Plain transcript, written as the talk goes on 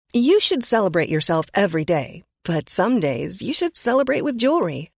You should celebrate yourself every day, but some days you should celebrate with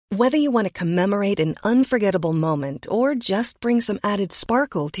jewelry. Whether you want to commemorate an unforgettable moment or just bring some added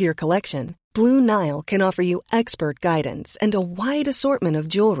sparkle to your collection, Blue Nile can offer you expert guidance and a wide assortment of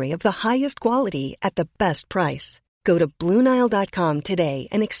jewelry of the highest quality at the best price. Go to BlueNile.com today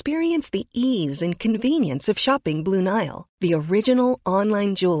and experience the ease and convenience of shopping Blue Nile, the original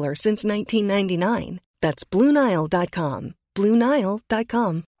online jeweler since 1999. That's BlueNile.com.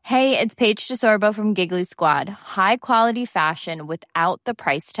 BlueNile.com. Hey, it's Paige DeSorbo from Giggly Squad. High quality fashion without the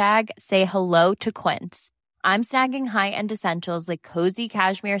price tag. Say hello to Quince. I'm snagging high-end essentials like cozy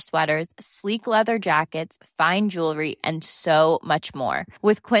cashmere sweaters, sleek leather jackets, fine jewelry, and so much more.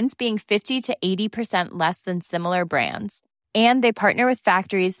 With Quince being 50 to 80% less than similar brands. And they partner with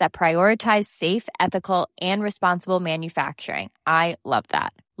factories that prioritize safe, ethical, and responsible manufacturing. I love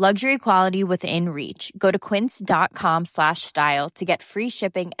that. Luxury quality within reach. Go to quince.com/style to get free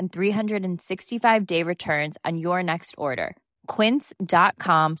shipping and 365-day returns on your next order.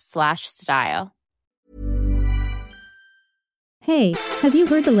 Quince.com/style. Hey, have you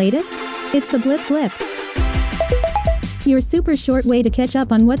heard the latest? It's the Blip Blip. Your super short way to catch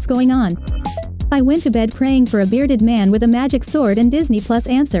up on what's going on. I went to bed praying for a bearded man with a magic sword and Disney Plus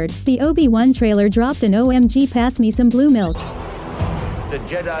answered. The Obi Wan trailer dropped an OMG pass me some blue milk. The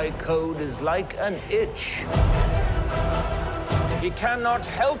Jedi Code is like an itch. He cannot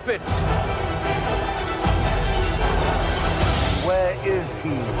help it. Where is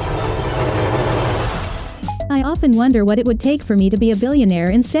he? I often wonder what it would take for me to be a billionaire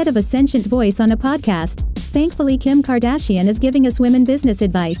instead of a sentient voice on a podcast. Thankfully, Kim Kardashian is giving us women business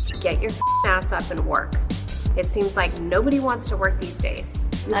advice. Get your ass up and work. It seems like nobody wants to work these days.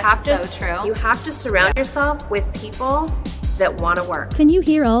 That's so true. You have to surround yourself with people that want to work. Can you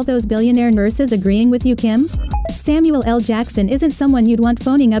hear all those billionaire nurses agreeing with you, Kim? Samuel L. Jackson isn't someone you'd want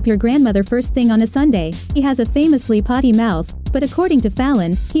phoning up your grandmother first thing on a Sunday. He has a famously potty mouth, but according to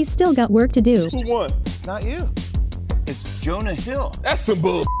Fallon, he's still got work to do. Who won? It's not you. It's Jonah Hill. That's some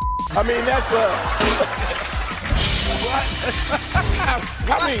bull. I mean, that's a... What?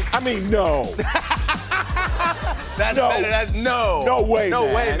 I mean, no. That's no. better. That's no. No way, No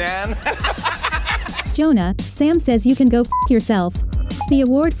man. way, man. Jonah, Sam says you can go yourself. The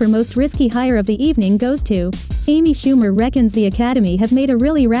award for most risky hire of the evening goes to Amy Schumer. Reckons the Academy have made a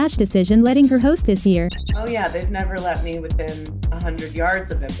really rash decision letting her host this year. Oh yeah, they've never let me within 100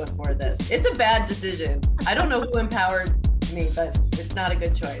 yards of it before this. It's a bad decision. I don't know who empowered me, but it's not a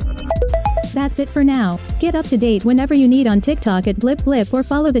good choice. That's it for now. Get up to date whenever you need on TikTok at Blip Blip or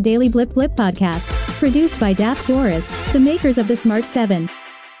follow the Daily Blip Blip podcast. Produced by Daft Doris, the makers of the Smart 7.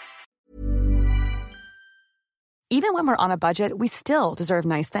 Even when we're on a budget, we still deserve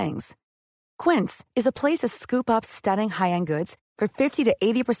nice things. Quince is a place to scoop up stunning high-end goods for 50 to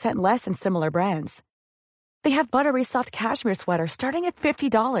 80% less than similar brands. They have buttery soft cashmere sweaters starting at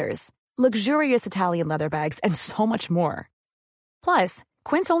 $50, luxurious Italian leather bags, and so much more. Plus,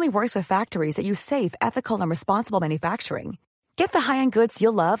 Quince only works with factories that use safe, ethical, and responsible manufacturing. Get the high-end goods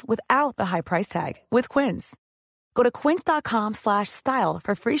you'll love without the high price tag with Quince. Go to quince.com/style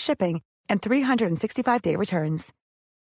for free shipping and 365-day returns.